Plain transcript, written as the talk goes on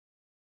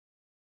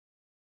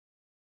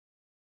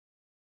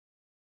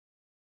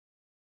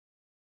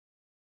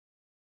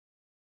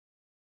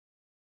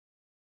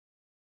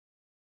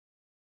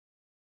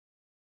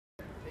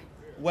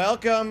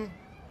Welcome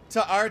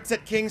to Arts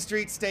at King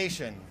Street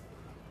Station.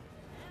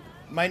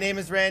 My name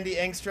is Randy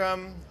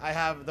Engstrom. I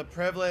have the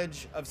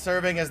privilege of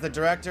serving as the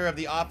director of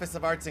the Office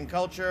of Arts and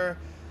Culture,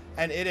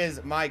 and it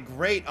is my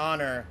great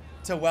honor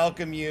to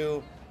welcome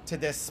you to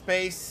this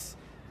space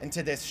and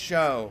to this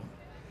show.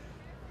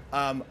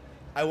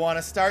 I want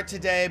to start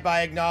today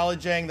by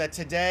acknowledging that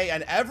today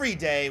and every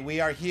day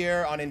we are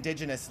here on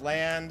Indigenous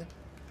land.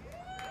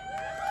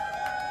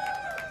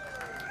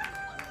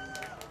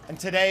 And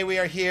today we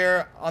are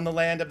here on the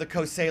land of the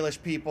Coast Salish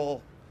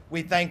people.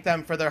 We thank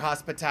them for their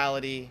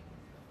hospitality.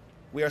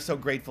 We are so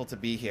grateful to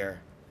be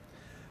here.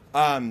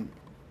 To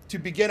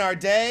begin our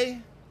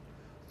day,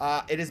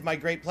 it is my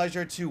great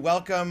pleasure to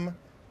welcome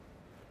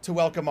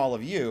all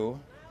of you.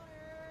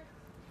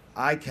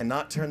 I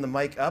cannot turn the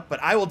mic up, but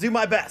I will do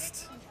my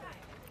best.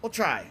 We'll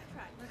try.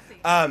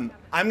 I'm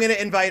going to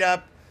invite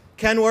up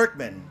Ken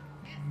Workman.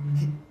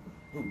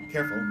 Ooh,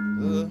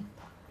 careful.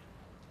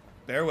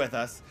 Bear with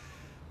us.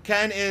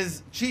 Ken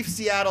is Chief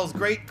Seattle's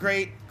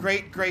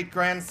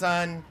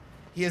great-great-great-great-grandson.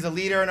 He is a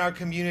leader in our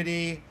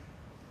community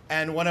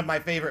and one of my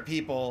favorite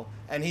people.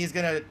 And he's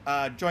going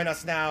to join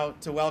us now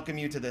to welcome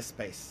you to this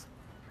space.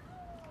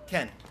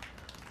 Ken.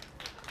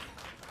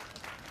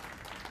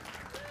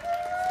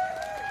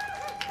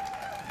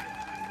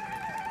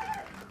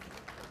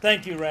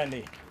 Thank you,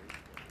 Randy.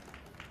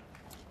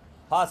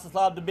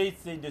 Hasaslab de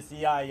Bitsi de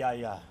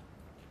Siya.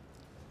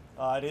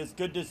 It is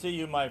good to see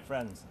you, my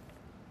friends.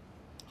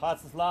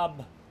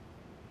 Hasaslab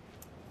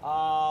te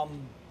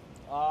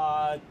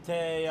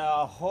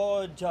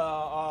hoj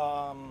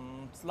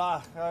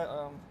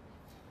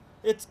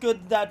it's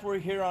good that we're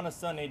here on a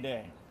sunny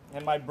day,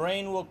 and my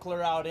brain will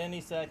clear out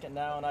any second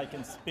now, and I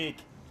can speak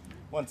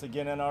once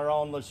again in our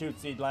own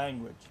Lashutsi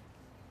language.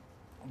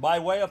 By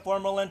way of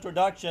formal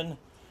introduction,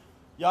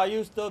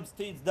 Yayustubs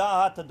Teeds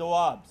Dahata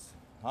Duwabs.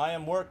 I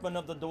am Workman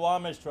of the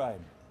Duwamish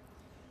tribe.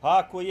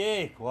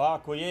 Hakuyek,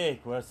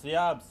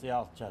 Siab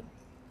Sialchad,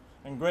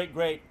 and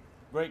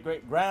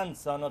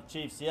great-great-great-great-grandson of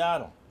Chief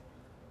Seattle.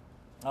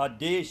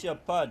 Disha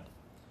Pud.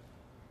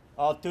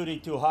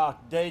 Alturi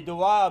Tuhak De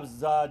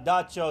Duwabs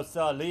Dacho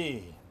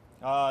Sali.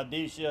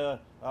 Disha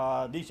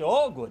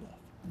Olgud.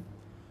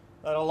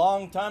 That a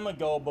long time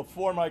ago,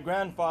 before my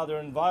grandfather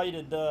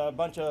invited a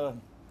bunch of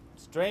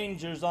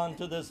strangers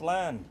onto this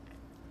land,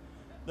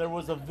 there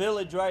was a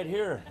village right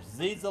here,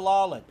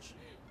 Zidzalalich.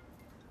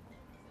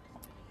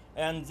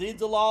 And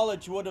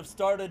Zidzalalich would have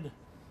started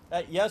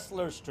at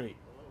Yesler Street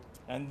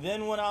and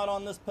then went out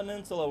on this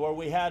peninsula where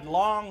we had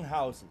long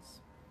houses,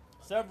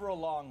 several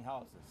long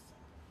houses.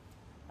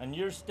 And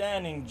you're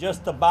standing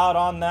just about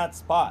on that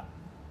spot.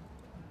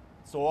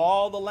 So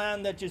all the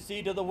land that you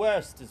see to the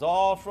west is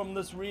all from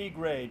this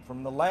regrade,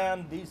 from the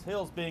land, these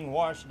hills being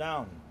washed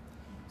down.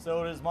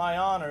 So it is my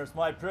honor, it's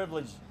my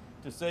privilege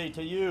to say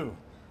to you,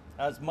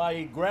 as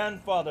my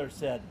grandfather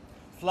said,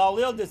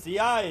 Flalil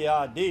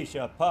disiaya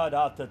disha pad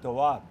ata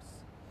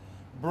tawabs.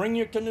 Bring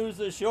your canoes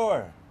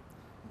ashore.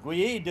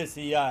 Gui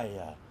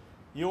disiaya.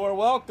 You are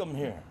welcome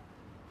here.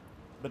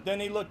 But then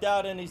he looked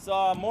out and he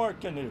saw more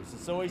canoes.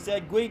 So he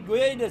said, Gui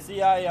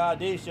disiaya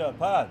disha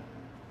pad.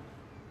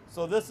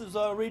 So this is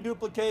a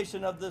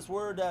reduplication of this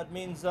word that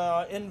means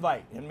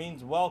invite. It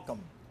means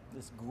welcome.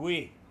 This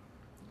gui.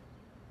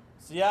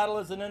 Seattle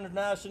is an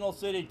international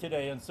city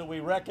today, and so we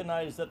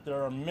recognize that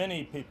there are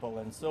many people.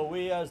 And so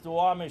we, as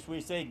Duwamish,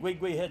 we say,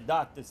 Gwi hit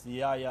doctor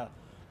siaya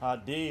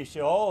di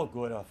sheo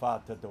gura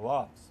fata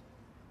Duwabs.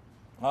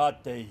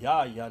 Ate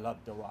ya love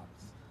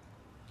Duwabs.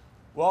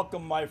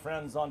 Welcome, my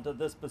friends, onto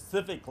this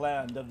Pacific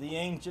land of the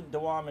ancient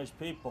Duwamish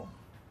people.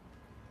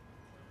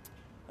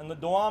 And the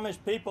Duwamish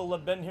people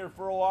have been here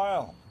for a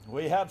while.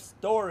 We have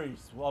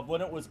stories of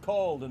when it was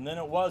cold and then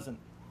it wasn't.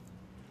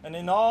 And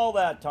in all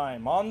that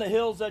time, on the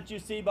hills that you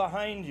see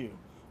behind you,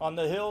 on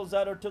the hills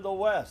that are to the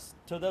west,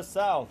 to the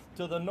south,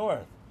 to the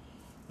north,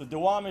 the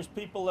Duwamish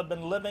people have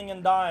been living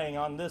and dying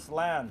on this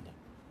land,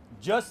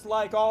 just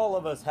like all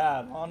of us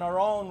have on our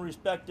own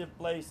respective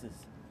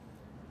places.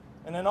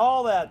 And in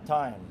all that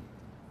time,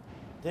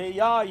 the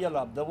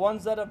Yayalab, the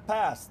ones that have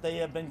passed, they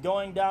have been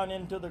going down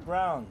into the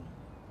ground.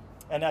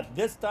 And at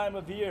this time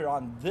of year,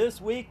 on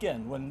this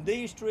weekend, when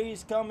these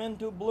trees come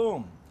into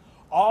bloom,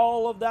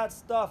 all of that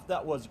stuff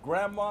that was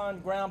grandma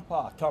and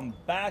grandpa come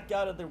back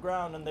out of the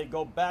ground and they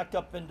go back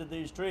up into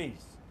these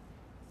trees.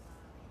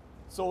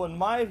 So when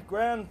my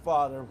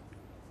grandfather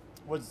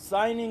was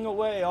signing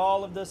away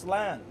all of this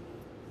land,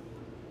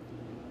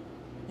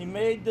 he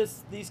made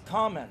these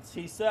comments.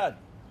 He said,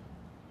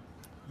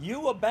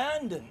 you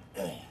abandon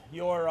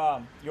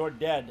your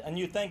dead and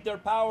you think they're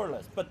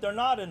powerless, but they're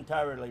not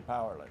entirely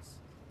powerless.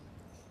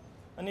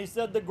 And he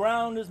said, the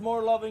ground is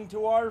more loving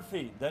to our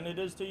feet than it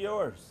is to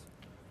yours.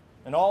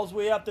 And all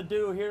we have to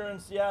do here in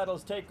Seattle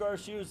is take our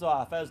shoes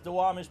off as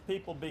Duwamish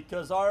people,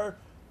 because our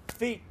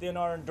feet then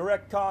are in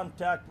direct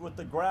contact with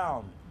the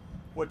ground,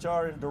 which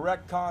are in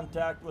direct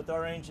contact with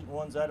our ancient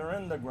ones that are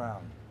in the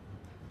ground.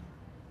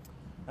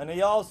 And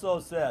he also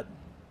said,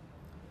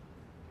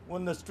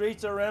 when the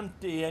streets are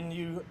empty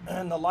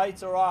and the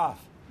lights are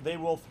off, they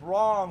will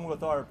throng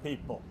with our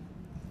people.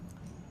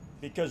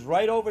 Because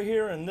right over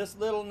here in this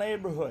little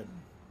neighborhood,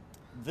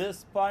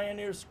 this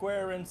Pioneer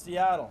Square in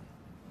Seattle,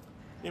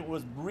 it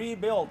was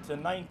rebuilt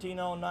in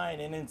 1909,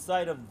 and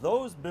inside of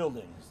those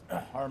buildings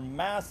are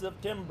massive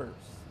timbers.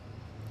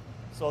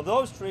 So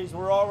those trees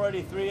were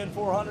already 300 and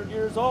 400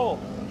 years old,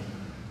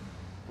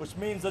 which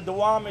means the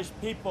Duwamish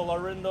people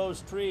are in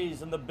those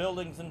trees and the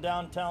buildings in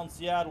downtown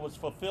Seattle, which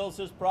fulfills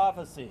his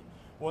prophecy.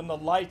 When the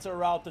lights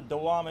are out, the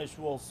Duwamish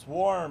will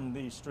swarm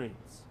these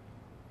streets.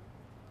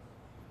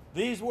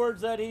 These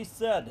words that he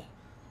said,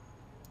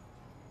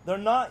 they're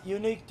not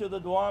unique to the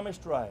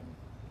Duwamish tribe.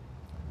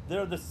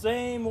 They're the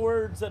same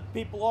words that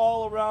people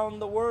all around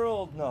the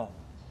world know,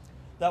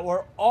 that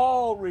we're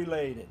all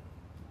related,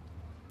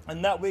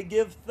 and that we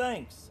give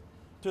thanks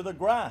to the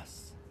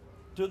grass,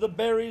 to the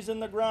berries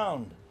in the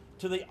ground,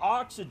 to the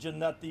oxygen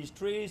that these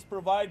trees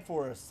provide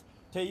for us.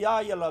 The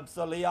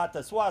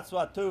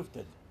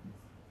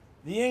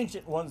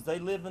ancient ones, they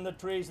live in the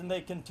trees and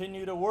they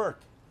continue to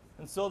work.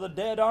 And so the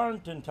dead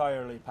aren't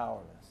entirely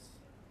powerless.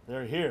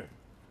 They're here.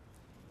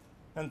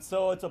 And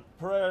so it's a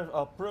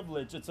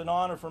privilege, it's an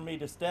honor for me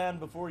to stand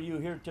before you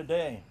here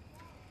today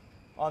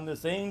on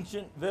this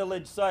ancient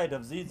village site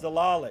of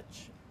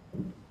Zizalalech.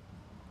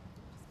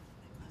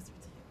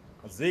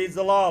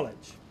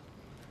 Zizalalech.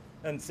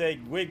 And say,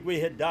 Gwigwi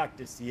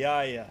Hidakta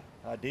Siaya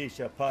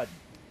Adisha Pad.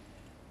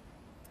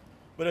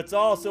 But it's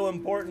also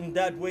important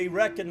that we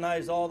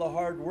recognize all the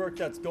hard work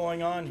that's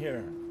going on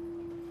here.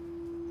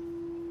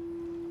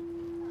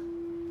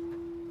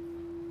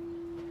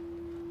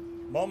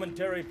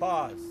 Momentary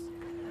pause.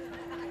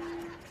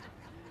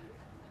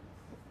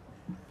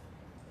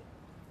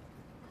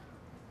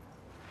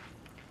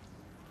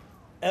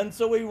 And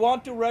so we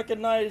want to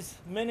recognize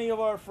many of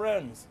our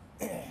friends.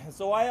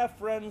 So I have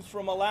friends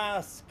from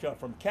Alaska,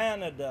 from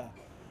Canada,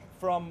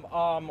 from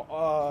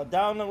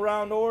down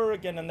around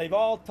Oregon, and they've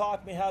all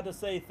taught me how to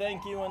say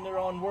thank you in their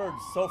own words.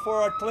 So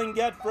for our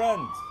Tlingit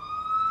friends,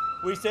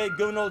 we say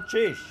Gunul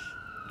Chish,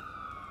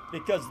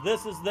 because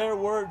this is their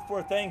word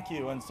for thank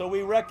you. And so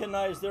we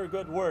recognize their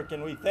good work,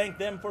 and we thank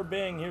them for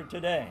being here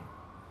today.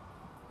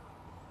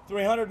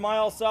 300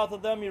 miles south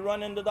of them, you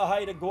run into the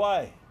Haida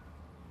Gwaii.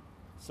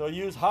 So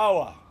use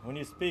Hawa when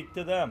you speak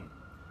to them.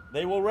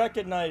 They will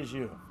recognize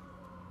you.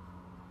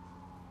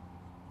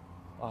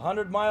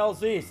 100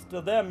 miles east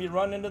of them, you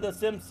run into the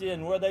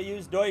Simpson, where they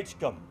use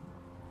Deutschkom.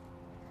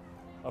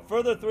 A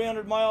further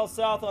 300 miles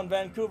south on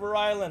Vancouver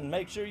Island,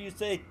 make sure you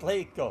say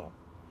Kleiko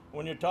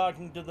when you're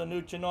talking to the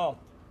Nuchinalt.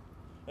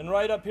 And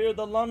right up here,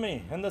 the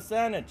Lummi and the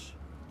Saanich,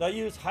 they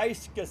use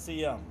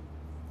Haiskasiyam.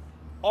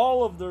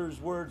 All of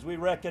those words we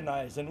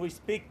recognize, and we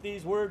speak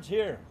these words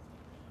here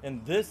in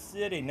this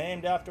city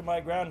named after my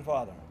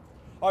grandfather.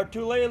 Our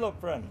Tulalip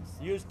friends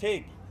use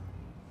Tig.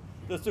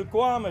 The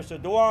Suquamish, the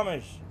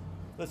Duwamish,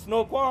 the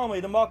Snoqualmie,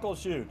 the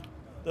Muckleshoot,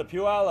 the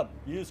Puyallup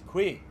use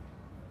Qui.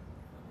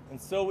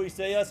 And so we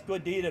say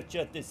Esquidita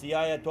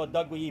Chetisiaya to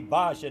Dugwi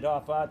Bashit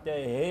Afate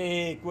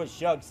Hey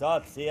Quishug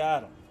South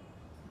Seattle.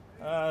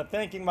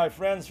 Thanking my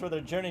friends for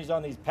their journeys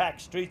on these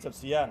packed streets of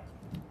Seattle.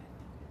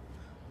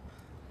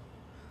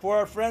 For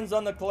our friends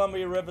on the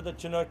Columbia River, the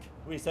Chinook,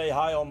 we say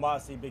Hi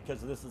Omasi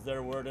because this is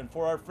their word. And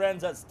for our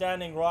friends at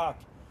Standing Rock,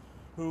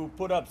 who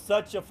put up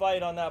such a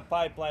fight on that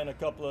pipeline a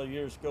couple of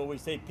years ago, we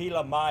say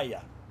Pila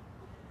Maya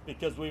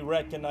because we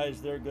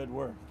recognize their good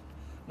work.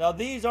 Now,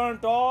 these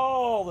aren't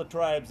all the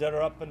tribes that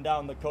are up and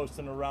down the coast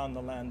and around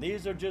the land.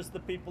 These are just the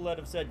people that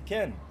have said,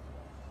 Ken,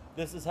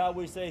 this is how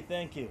we say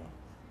thank you.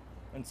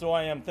 And so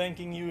I am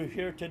thanking you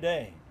here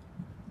today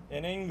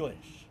in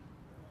English,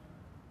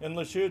 in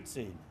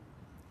Lashutsi,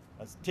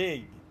 as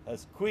Tig,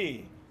 as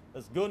Qui,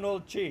 as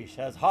Gunul Chish,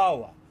 as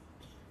Hawa,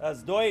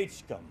 as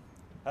Deutschkom,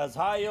 as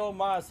Hayo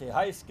Masi,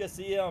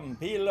 Haiskasiyam,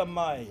 Pila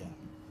Maya.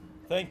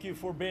 Thank you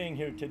for being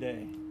here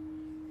today.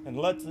 And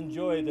let's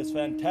enjoy this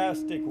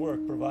fantastic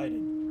work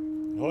provided.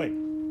 Hoi.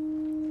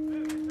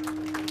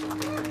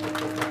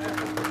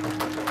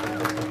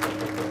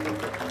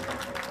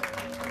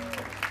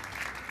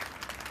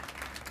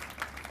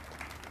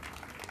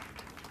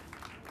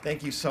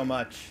 Thank you so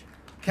much.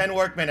 Ken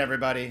Workman,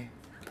 everybody.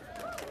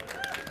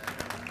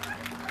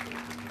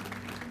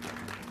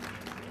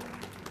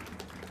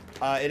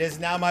 It is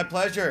now my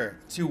pleasure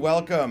to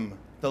welcome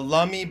the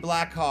Lummi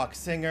Blackhawk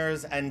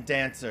singers and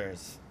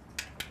dancers.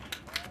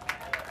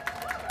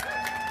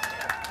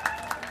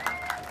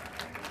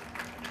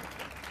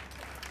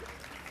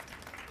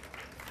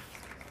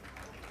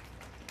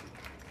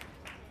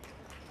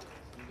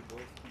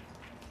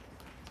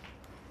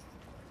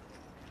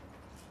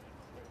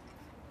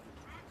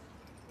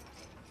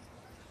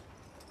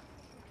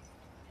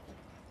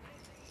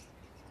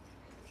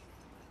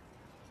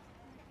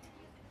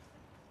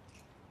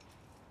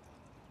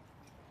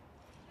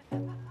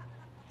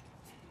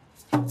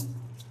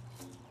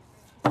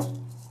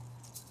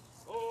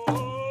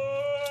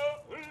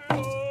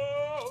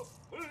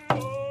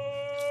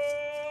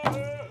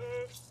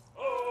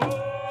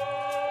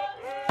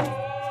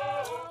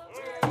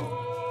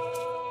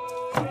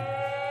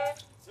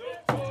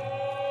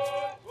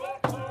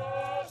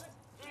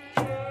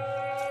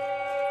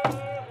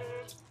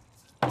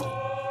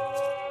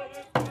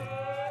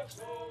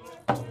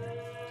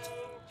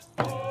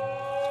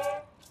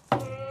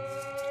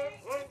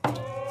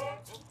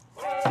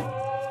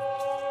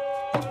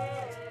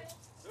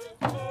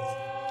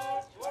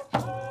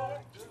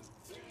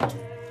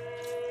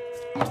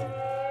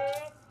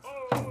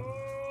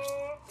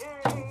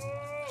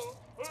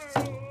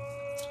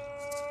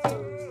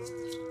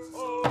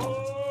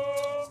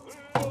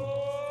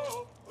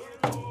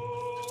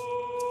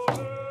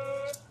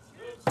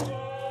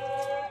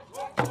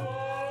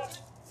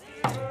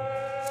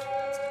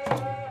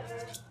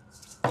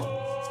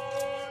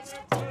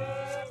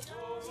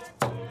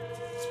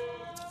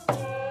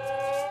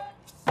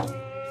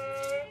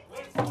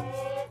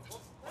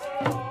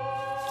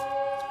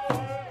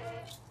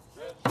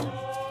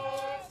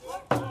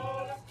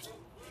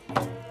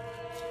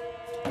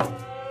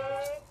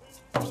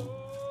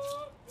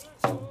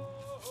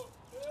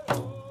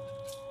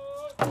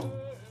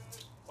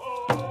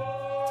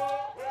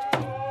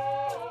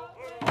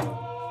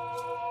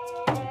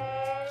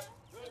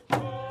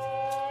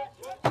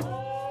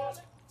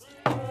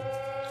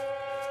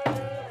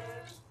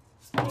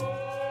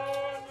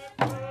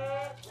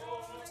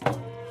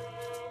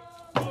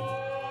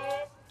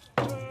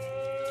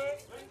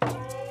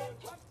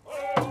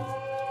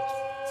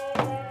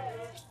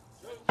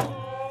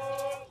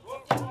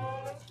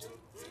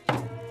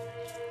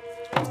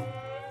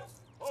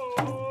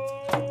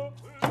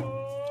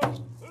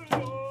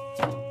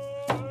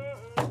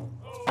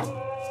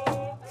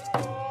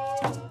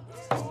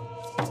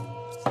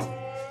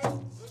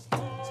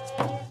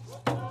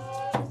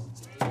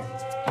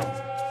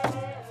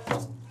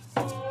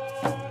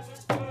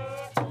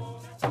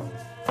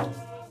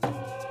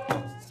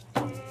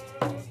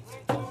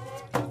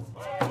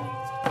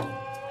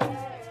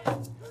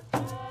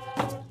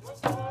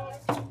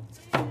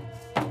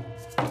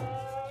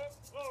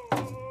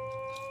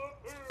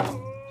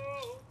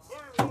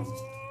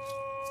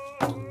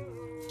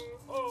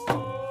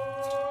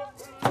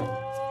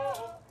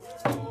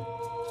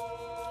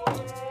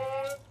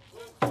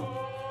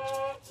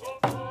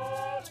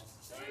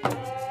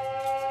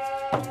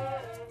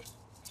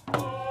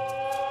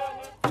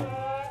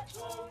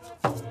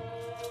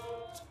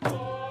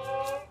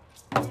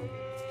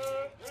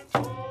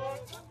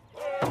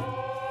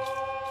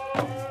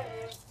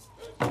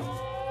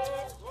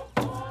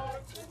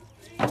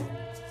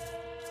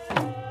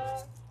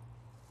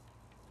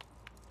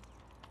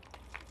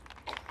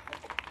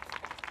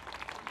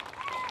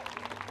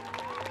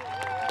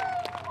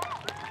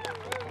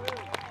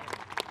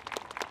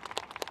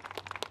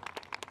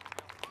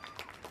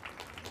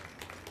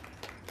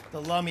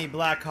 the Lummi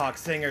Blackhawk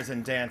singers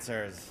and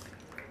dancers.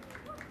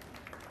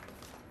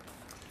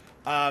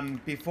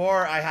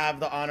 Before I have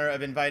the honor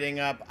of inviting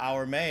up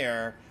our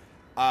mayor,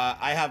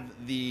 I have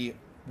the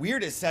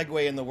weirdest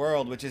segue in the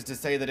world, which is to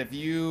say that if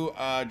you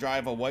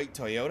drive a white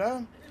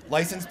Toyota,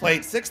 license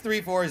plate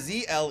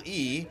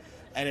 634ZLE,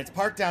 and it's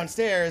parked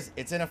downstairs,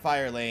 it's in a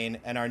fire lane,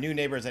 and our new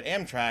neighbors at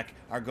Amtrak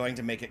are going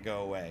to make it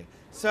go away.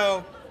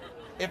 So,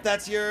 if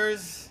that's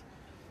yours,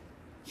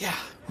 yeah.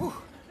 Whew.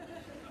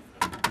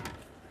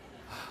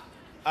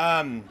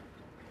 I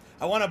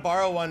want to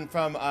borrow one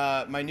from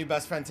my new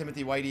best friend,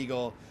 Timothy White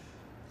Eagle.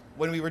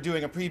 When we were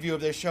doing a preview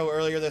of this show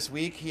earlier this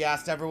week, he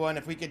asked everyone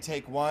if we could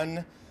take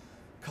one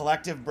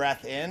collective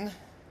breath in.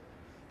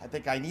 I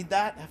think I need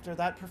that after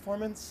that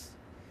performance.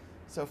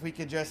 So if we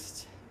could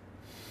just...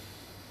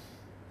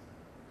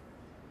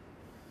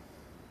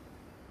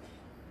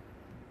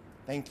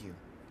 Thank you.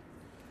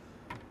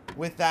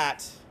 With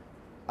that,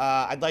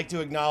 I'd like to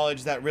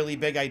acknowledge that really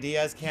big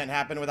ideas can't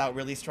happen without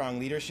really strong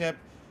leadership.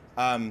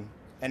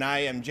 And I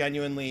am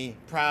genuinely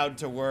proud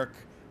to work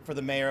for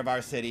the mayor of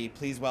our city.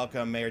 Please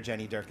welcome Mayor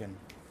Jenny Durkan.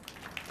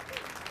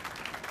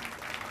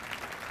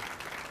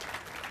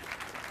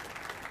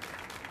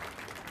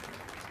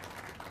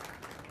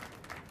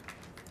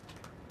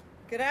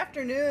 Good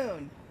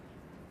afternoon.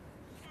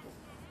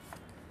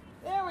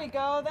 There we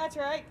go, that's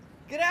right.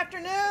 Good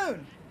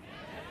afternoon.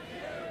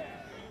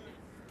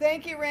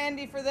 Thank you,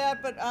 Randy, for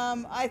that, but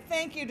I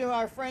thank you to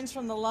our friends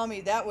from the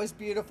Lummi. That was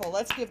beautiful.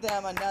 Let's give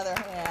them another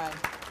hand.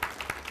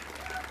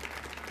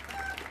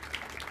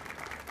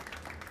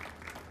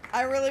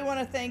 I really want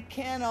to thank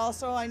Ken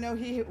also. I know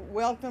he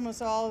welcomed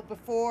us all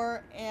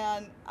before,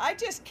 and I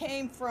just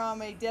came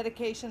from a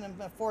dedication of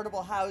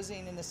affordable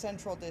housing in the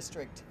Central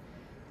District.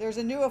 There's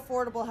a new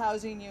affordable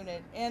housing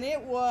unit, and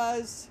it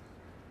was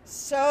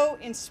so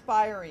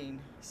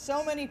inspiring.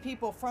 So many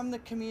people from the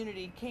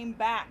community came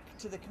back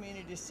to the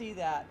community to see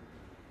that.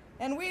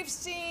 And we've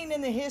seen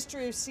in the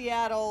history of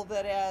Seattle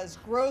that as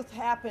growth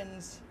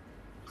happens,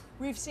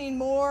 we've seen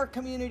more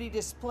community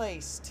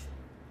displaced.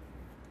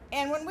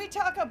 And when we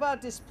talk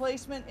about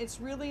displacement, it's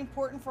really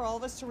important for all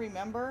of us to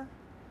remember,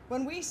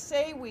 when we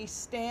say we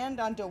stand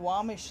on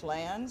Duwamish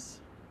lands,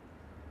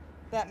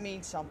 that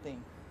means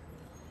something.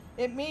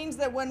 It means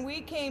that when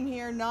we came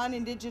here,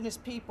 non-Indigenous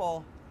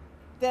people,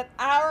 that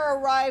our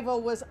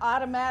arrival was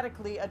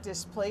automatically a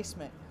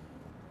displacement.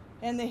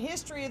 And the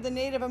history of the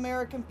Native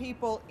American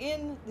people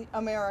in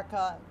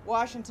America,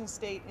 Washington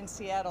State, and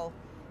Seattle,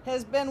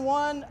 has been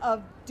one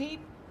of deep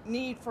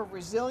need for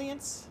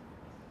resilience,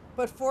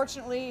 but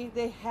fortunately,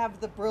 they have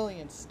the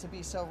brilliance to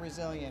be so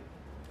resilient.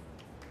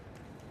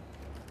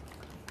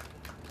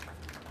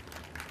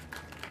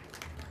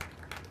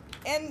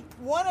 And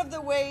one of the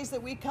ways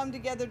that we come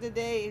together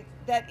today,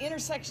 that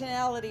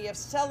intersectionality of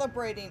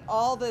celebrating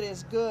all that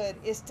is good,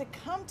 is to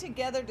come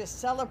together to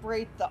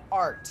celebrate the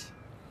art.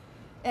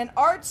 And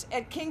arts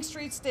at King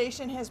Street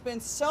Station has been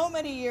so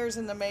many years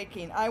in the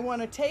making. I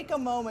want to take a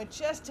moment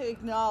just to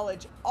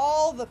acknowledge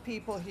all the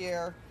people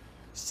here,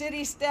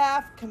 city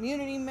staff,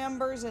 community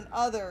members, and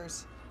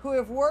others who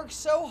have worked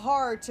so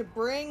hard to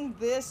bring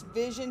this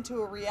vision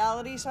to a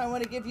reality. So I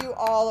want to give you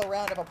all a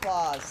round of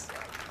applause.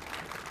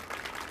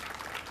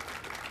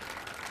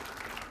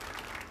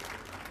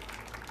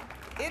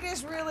 It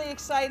is really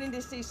exciting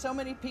to see so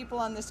many people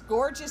on this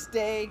gorgeous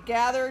day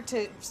gather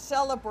to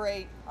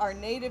celebrate our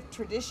native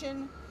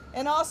tradition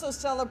and also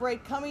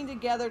celebrate coming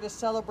together to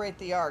celebrate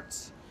the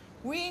arts.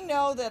 We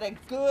know that a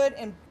good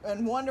and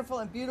wonderful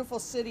and beautiful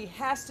city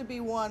has to be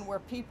one where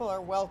people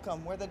are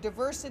welcome, where the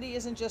diversity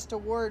isn't just a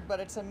word,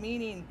 but it's a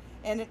meaning,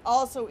 and it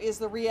also is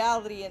the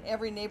reality in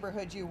every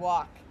neighborhood you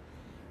walk.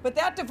 But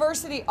that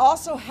diversity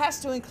also has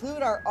to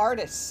include our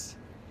artists.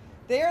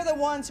 They are the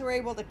ones who are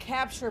able to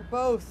capture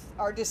both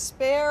our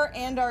despair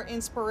and our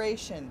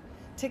inspiration,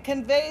 to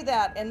convey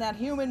that and that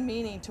human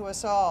meaning to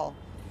us all.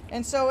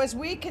 And so as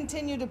we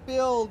continue to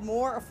build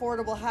more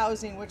affordable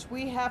housing, which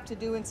we have to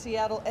do in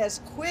Seattle as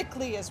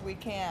quickly as we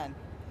can,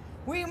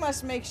 we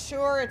must make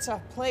sure it's a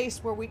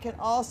place where we can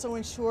also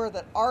ensure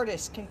that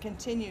artists can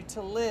continue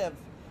to live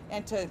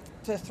and to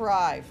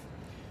thrive.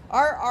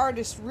 Our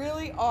artists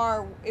really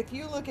are, if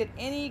you look at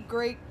any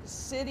great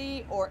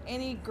city or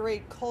any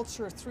great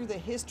culture through the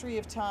history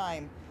of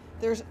time,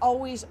 there's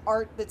always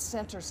art that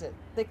centers it,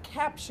 that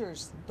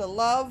captures the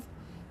love,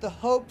 the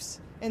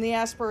hopes, and the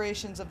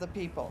aspirations of the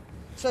people.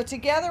 So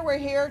together we're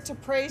here to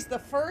praise the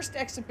first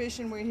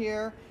exhibition we're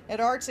here at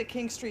Arts at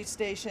King Street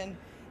Station,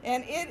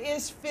 and it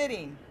is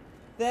fitting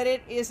that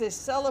it is a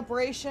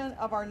celebration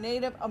of our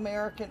Native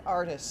American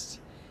artists,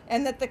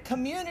 and that the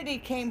community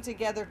came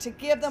together to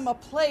give them a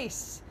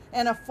place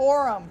and a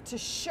forum to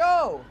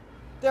show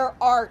their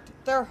art,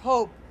 their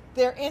hope,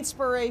 their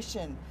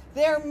inspiration,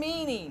 their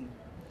meaning,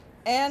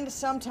 and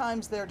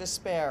sometimes their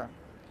despair.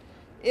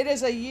 It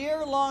is a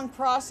year-long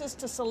process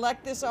to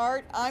select this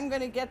art. I'm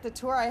going to get the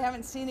tour. I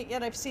haven't seen it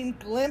yet. I've seen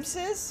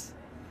glimpses,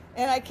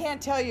 and I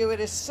can't tell you, it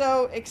is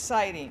so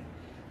exciting.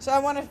 So I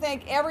want to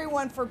thank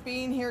everyone for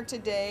being here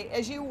today.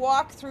 As you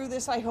walk through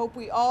this, I hope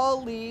we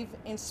all leave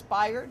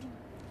inspired,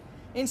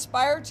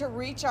 inspired to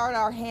reach out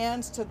our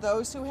hands to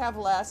those who have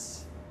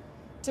less,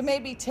 to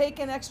maybe take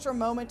an extra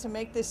moment to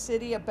make this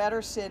city a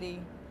better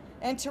city,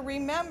 and to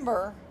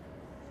remember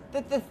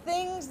that the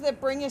things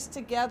that bring us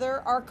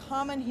together, our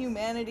common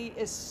humanity,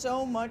 is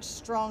so much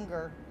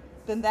stronger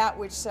than that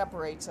which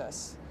separates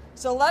us.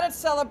 So let us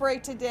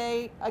celebrate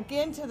today.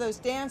 Again, to those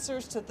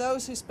dancers, to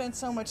those who spent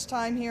so much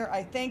time here,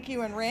 I thank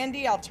you. And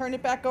Randy, I'll turn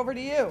it back over to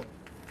you.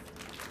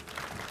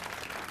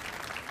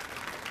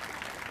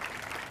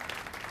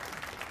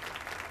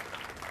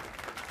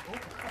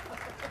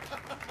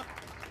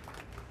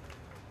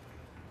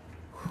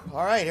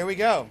 All right, here we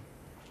go.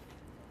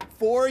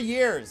 4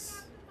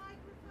 years.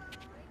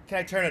 Can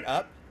I turn it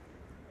up?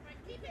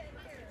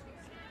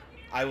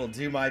 I will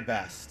do my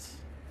best.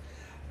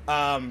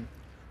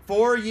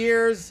 4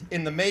 years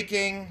in the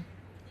making,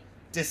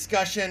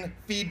 discussion,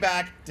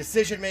 feedback,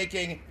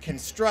 decision-making,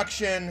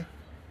 construction.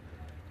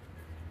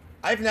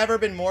 I've never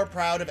been more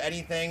proud of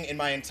anything in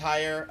my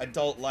entire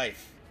adult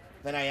life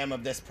than I am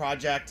of this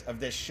project, of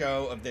this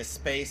show, of this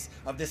space,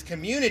 of this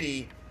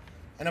community,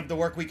 and of the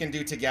work we can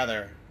do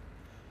together.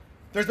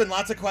 There's been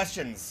lots of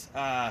questions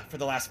for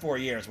the last 4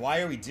 years. Why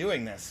are we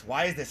doing this?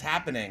 Why is this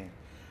happening?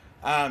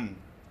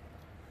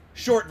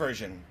 Short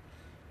version.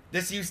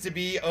 This used to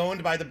be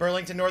owned by the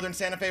Burlington Northern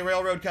Santa Fe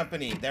Railroad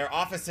Company. Their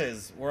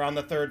offices were on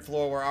the 3rd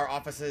floor where our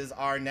offices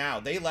are now.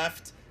 They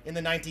left in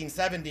the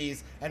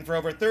 1970s, and for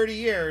over 30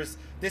 years,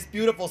 this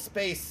beautiful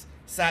space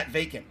sat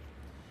vacant.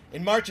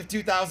 In March of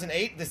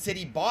 2008, the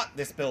city bought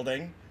this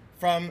building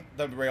from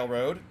the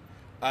railroad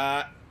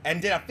and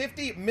did a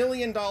 $50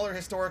 million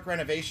historic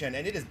renovation,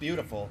 and it is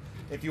beautiful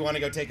if you want to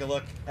go take a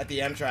look at the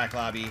Amtrak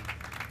lobby.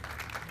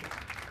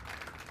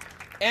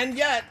 And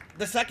yet,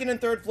 the 2nd and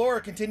 3rd floor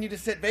continue to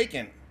sit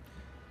vacant.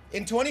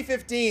 In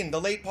 2015,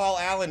 the late Paul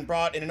Allen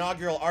brought an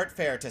inaugural art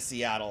fair to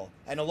Seattle,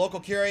 and a local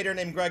curator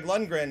named Greg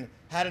Lundgren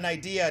had an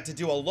idea to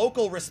do a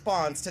local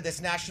response to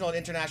this national and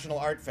international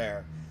art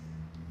fair.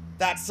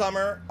 That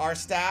summer, our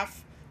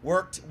staff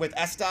worked with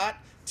SDOT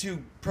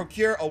to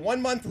procure a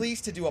 1-month lease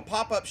to do a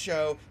pop-up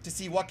show to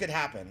see what could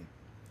happen.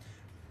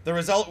 The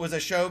result was a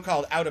show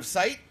called Out of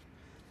Sight.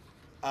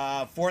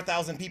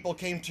 4,000 people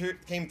came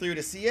through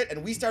to see it,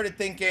 and we started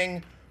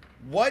thinking,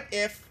 what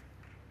if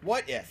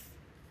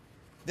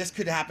this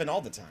could happen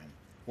all the time?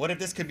 What if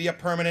this could be a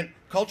permanent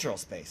cultural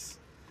space?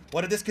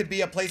 What if this could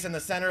be a place in the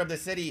center of the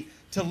city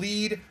to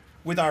lead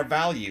with our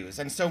values?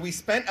 And so we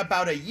spent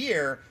about a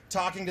year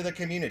talking to the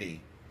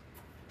community.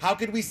 How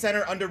could we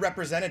center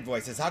underrepresented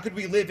voices? How could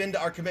we live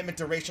into our commitment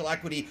to racial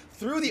equity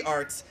through the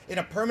arts in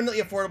a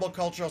permanently affordable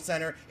cultural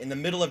center in the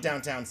middle of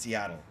downtown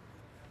Seattle?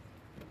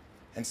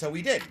 And so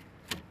we did.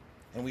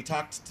 And we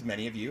talked to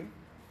many of you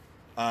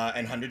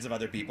and hundreds of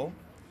other people.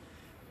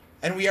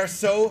 And we are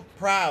so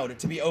proud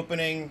to be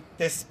opening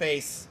this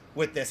space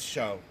with this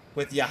show,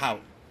 with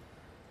Yahout.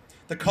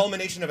 The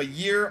culmination of a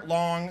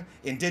year-long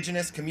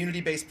Indigenous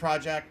community-based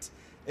project.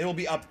 It will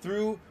be up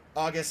through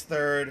August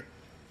 3rd.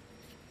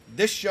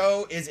 This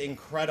show is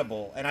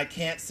incredible, and I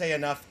can't say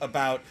enough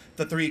about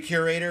the 3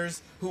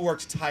 curators who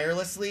worked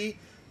tirelessly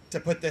to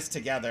put this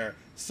together.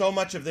 So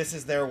much of this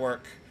is their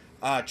work.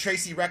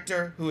 Tracy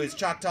Rector, who is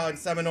Choctaw and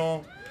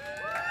Seminole.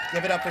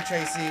 Give it up for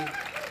Tracy.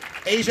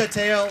 Asia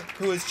Tail,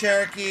 who is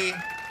Cherokee.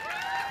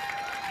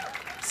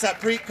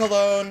 Saprit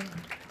Cologne.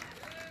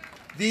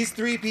 These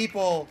 3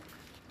 people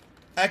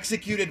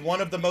executed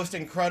one of the most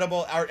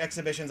incredible art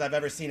exhibitions I've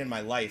ever seen in my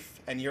life,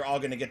 and you're all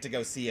going to get to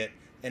go see it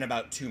in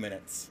about 2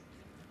 minutes.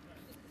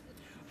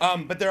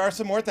 But there are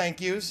some more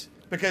thank yous,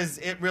 because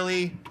it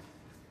really,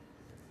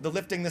 the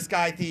Lifting the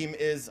Sky theme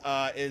is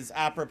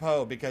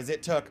apropos, because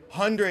it took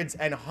hundreds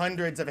and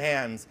hundreds of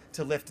hands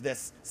to lift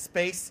this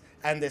space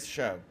and this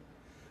show.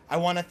 I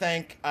want to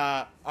thank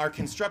our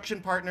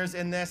construction partners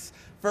in this.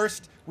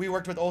 First, we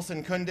worked with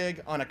Olson Kundig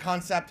on a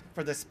concept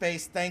for the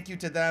space. Thank you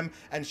to them.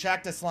 And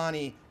Shak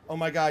Deslani, oh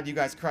my God, you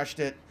guys crushed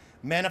it.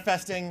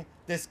 Manifesting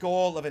this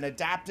goal of an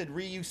adapted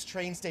reuse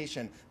train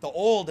station, the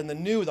old and the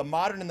new, the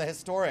modern and the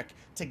historic,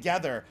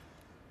 together.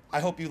 I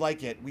hope you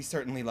like it. We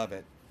certainly love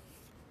it.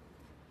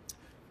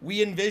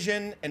 We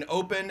envision an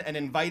open and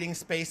inviting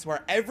space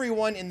where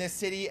everyone in this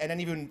city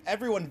and even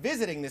everyone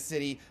visiting this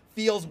city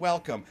feels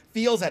welcome,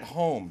 feels at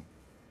home.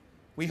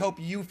 We hope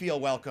you feel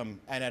welcome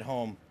and at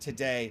home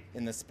today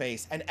in the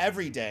space and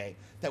every day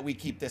that we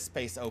keep this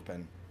space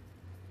open.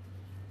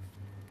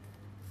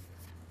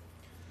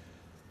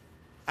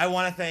 I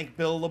want to thank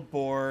Bill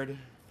Laborde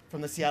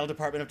from the Seattle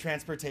Department of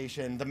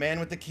Transportation, the man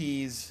with the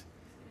keys.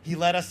 He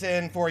let us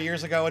in 4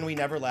 years ago and we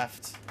never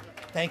left.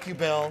 Thank you,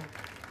 Bill.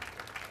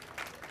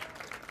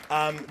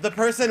 The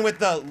person with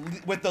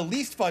the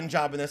least fun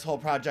job in this whole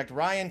project,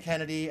 Ryan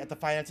Kennedy at the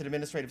Finance and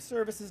Administrative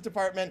Services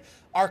Department,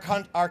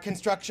 our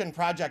construction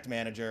project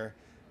manager.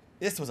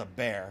 This was a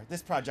bear.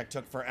 This project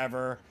took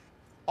forever.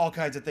 All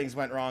kinds of things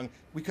went wrong.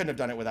 We couldn't have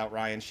done it without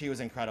Ryan. She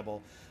was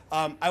incredible.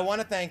 I want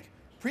to thank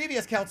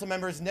previous council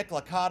members Nick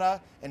Licata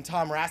and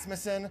Tom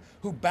Rasmussen,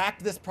 who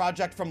backed this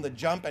project from the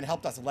jump and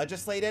helped us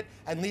legislate it,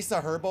 and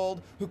Lisa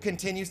Herbold, who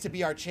continues to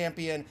be our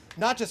champion,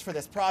 not just for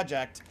this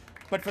project,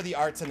 but for the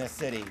arts in this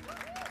city.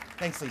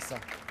 Thanks, Lisa.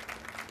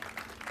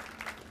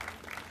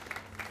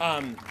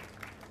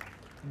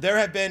 There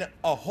have been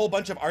a whole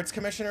bunch of arts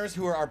commissioners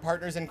who are our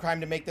partners in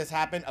crime to make this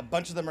happen. A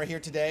bunch of them are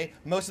here today.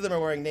 Most of them are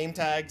wearing name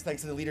tags,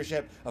 thanks to the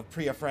leadership of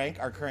Priya Frank,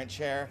 our current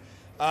chair.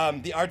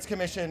 The Arts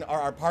Commission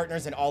are our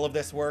partners in all of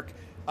this work.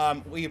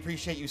 We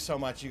appreciate you so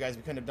much, you guys.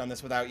 We couldn't have done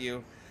this without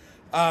you.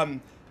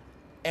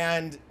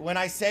 And when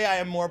I say I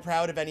am more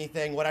proud of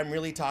anything, what I'm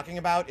really talking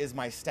about is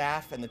my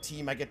staff and the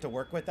team I get to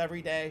work with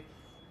every day.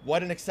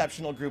 What an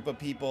exceptional group of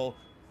people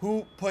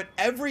who put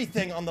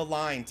everything on the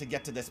line to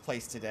get to this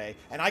place today.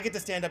 And I get to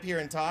stand up here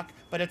and talk,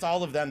 but it's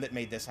all of them that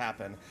made this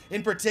happen.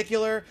 In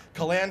particular,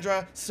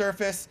 Calandra,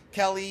 Surface,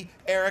 Kelly,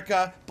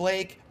 Erica,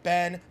 Blake,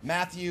 Ben,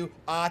 Matthew,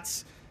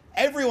 Otts.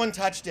 Everyone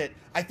touched it.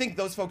 I think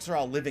those folks are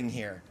all living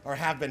here, or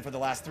have been for the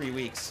last 3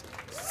 weeks.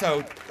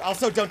 So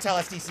also don't tell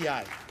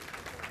SDCI.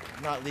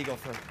 Not legal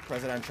for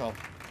presidential.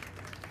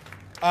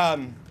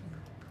 I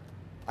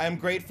am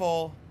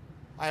grateful.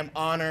 I am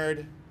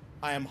honored.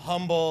 I am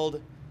humbled.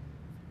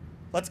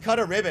 Let's cut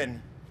a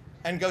ribbon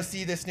and go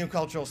see this new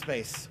cultural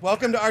space.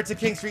 Welcome to Arts at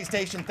King Street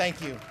Station. Thank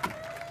you.